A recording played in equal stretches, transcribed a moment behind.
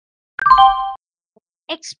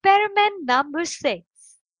Experiment number 6.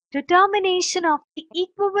 Determination of the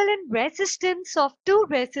equivalent resistance of two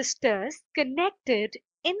resistors connected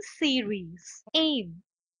in series. Aim: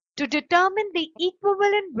 to determine the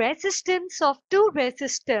equivalent resistance of two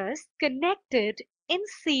resistors connected in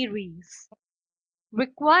series.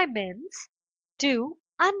 Requirements: two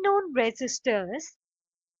unknown resistors,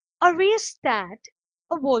 a rheostat,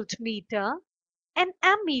 a voltmeter, an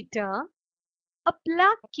ammeter, a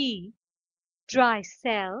plug key, dry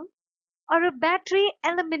cell, or a battery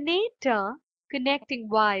eliminator, connecting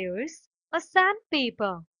wires, a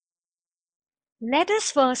sandpaper. Let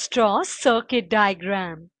us first draw circuit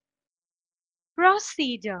diagram.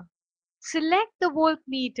 Procedure: select the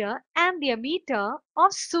voltmeter and the ammeter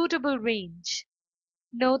of suitable range.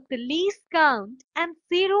 Note the least count and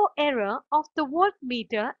zero error of the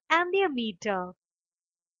voltmeter and the ammeter.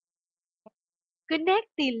 Connect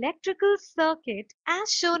the electrical circuit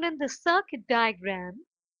as shown in the circuit diagram.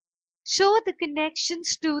 Show the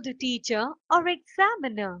connections to the teacher or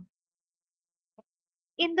examiner.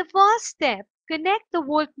 In the first step, connect the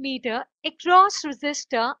voltmeter across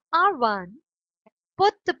resistor R1.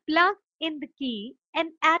 Put the plug in the key and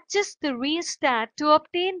adjust the rheostat to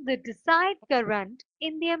obtain the desired current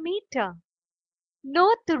in the ammeter.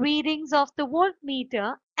 Note the readings of the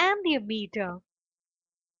voltmeter and the ammeter.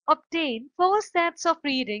 Obtain 4 sets of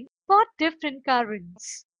reading for different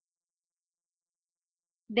currents.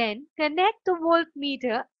 Then connect the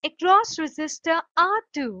voltmeter across resistor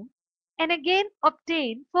R2 and again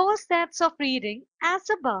obtain 4 sets of reading as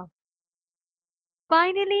above.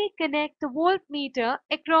 Finally, connect the voltmeter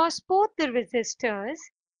across both the resistors.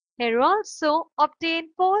 Here also obtain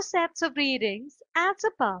 4 sets of readings as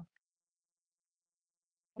above.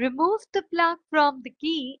 Remove the plug from the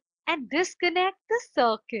key and disconnect the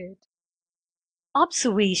circuit.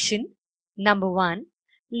 Observation number 1.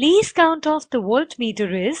 Least count of the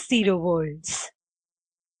voltmeter is 0 volts.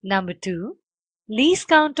 Number 2. Least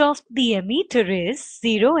count of the ammeter is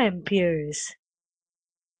 0 amperes.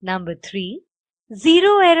 Number 3.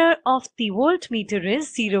 Zero error of the voltmeter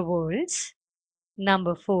is 0 volts.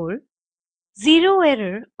 Number 4. Zero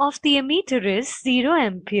error of the ammeter is 0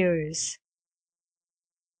 amperes.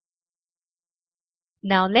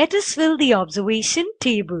 Now let us fill the observation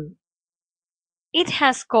table. It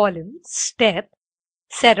has columns, step,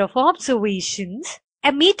 set of observations,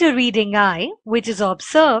 ammeter reading I, which is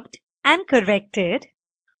observed and corrected,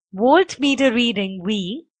 voltmeter reading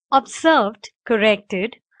V, observed,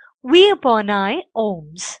 corrected, V upon I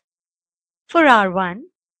ohms. For R1,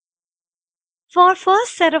 for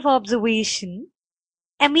first set of observation,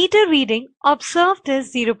 ammeter reading observed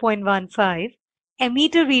is 0.15,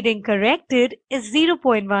 ammeter reading corrected is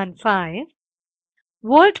 0.15,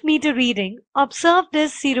 voltmeter reading observed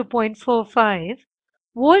is 0.45,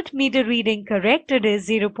 voltmeter reading corrected is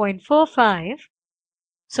 0.45,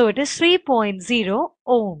 so it is 3.0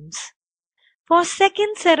 ohms. For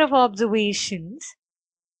second set of observations,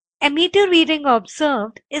 ammeter reading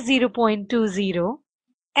observed is 0.20,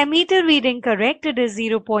 ammeter reading corrected is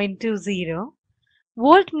 0.20,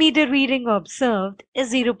 voltmeter reading observed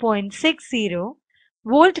is 0.60,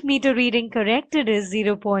 voltmeter reading corrected is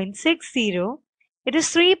 0.60, it is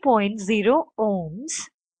 3.0 ohms.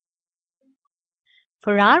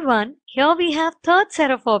 For R1, here we have third set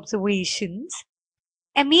of observations.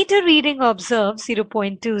 Ammeter reading observed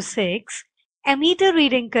 0.26, ammeter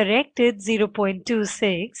reading corrected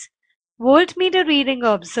 0.26, voltmeter reading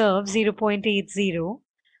observed 0.80,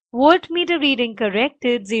 voltmeter reading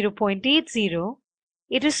corrected 0.80,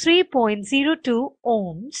 it is 3.02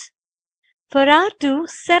 ohms. For R2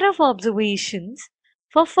 set of observations,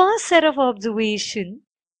 for first set of observation,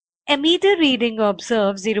 ammeter reading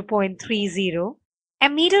observed 0.30,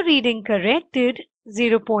 ammeter reading corrected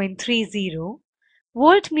 0.30,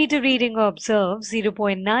 voltmeter reading observed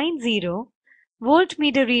 0.90,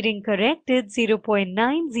 voltmeter reading corrected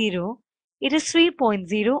 0.90, it is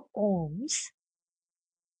 3.0 ohms.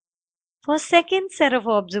 For second set of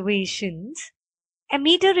observations,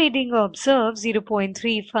 ammeter reading observed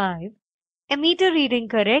 0.35, ammeter reading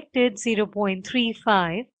corrected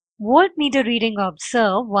 0.35, voltmeter reading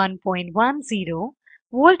observed 1.10,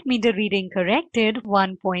 voltmeter reading corrected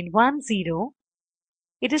 1.10,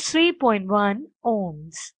 it is 3.1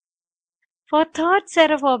 ohms. For third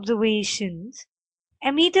set of observations,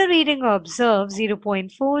 ammeter reading observed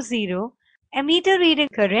 0.40, ammeter reading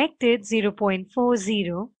corrected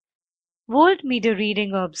 0.40, voltmeter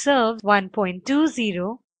reading observed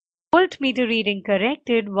 1.20, voltmeter reading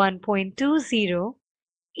corrected 1.20,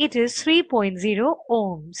 it is 3.0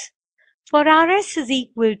 ohms. For Rs is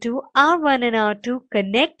equal to R1 and R2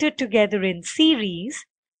 connected together in series,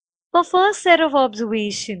 For first set of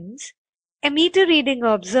observations, ammeter reading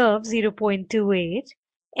observed 0.28,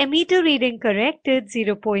 ammeter reading corrected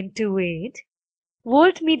 0.28,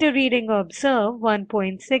 voltmeter reading observed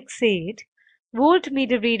 1.68,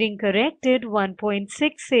 voltmeter reading corrected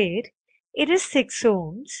 1.68, it is 6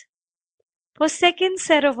 ohms. For second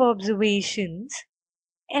set of observations,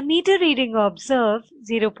 ammeter reading observed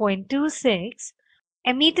 0.26,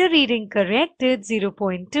 ammeter reading corrected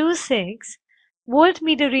 0.26,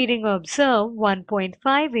 voltmeter reading observed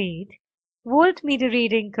 1.58, voltmeter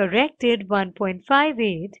reading corrected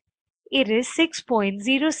 1.58, it is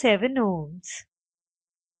 6.07 ohms.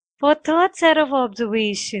 For third set of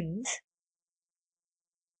observations,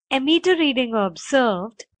 ammeter reading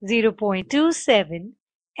observed 0.27,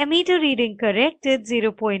 ammeter reading corrected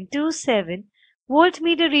 0.27,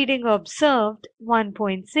 voltmeter reading observed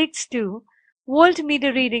 1.62,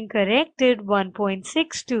 voltmeter reading corrected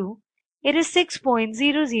 1.62, it is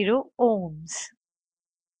 6.00 ohms.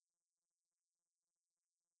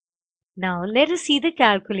 Now let us see the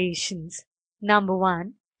calculations. Number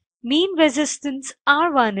 1. Mean resistance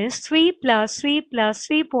R1 is 3 plus 3 plus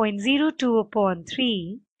 3.02 upon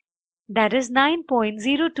 3, that is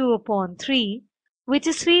 9.02 upon 3, which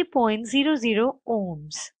is 3.00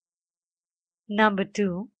 ohms. Number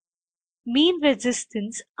 2. Mean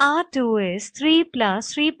resistance R2 is 3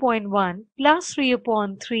 plus 3.1 plus 3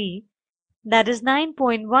 upon 3, that is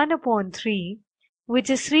 9.1 upon 3, which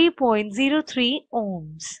is 3.03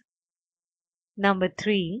 ohms. Number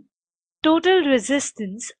 3. Total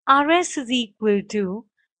resistance Rs is equal to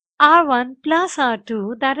R1 plus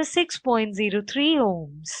R2, that is 6.03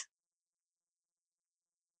 ohms.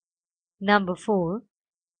 Number 4.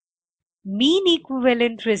 Mean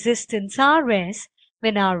equivalent resistance Rs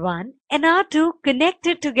when R1 and R2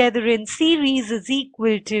 connected together in series is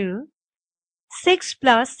equal to 6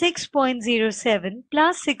 plus 6.07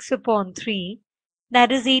 plus 6 upon 3, that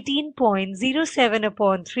is 18.07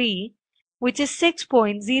 upon 3, which is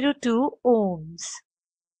 6.02 ohms.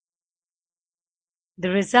 The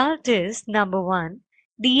result is number 1.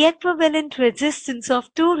 The equivalent resistance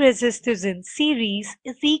of two resistors in series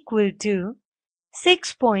is equal to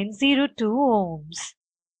 6.02 ohms.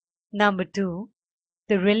 Number 2.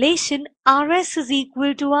 The relation Rs is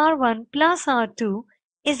equal to R1 plus R2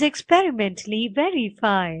 is experimentally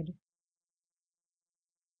verified.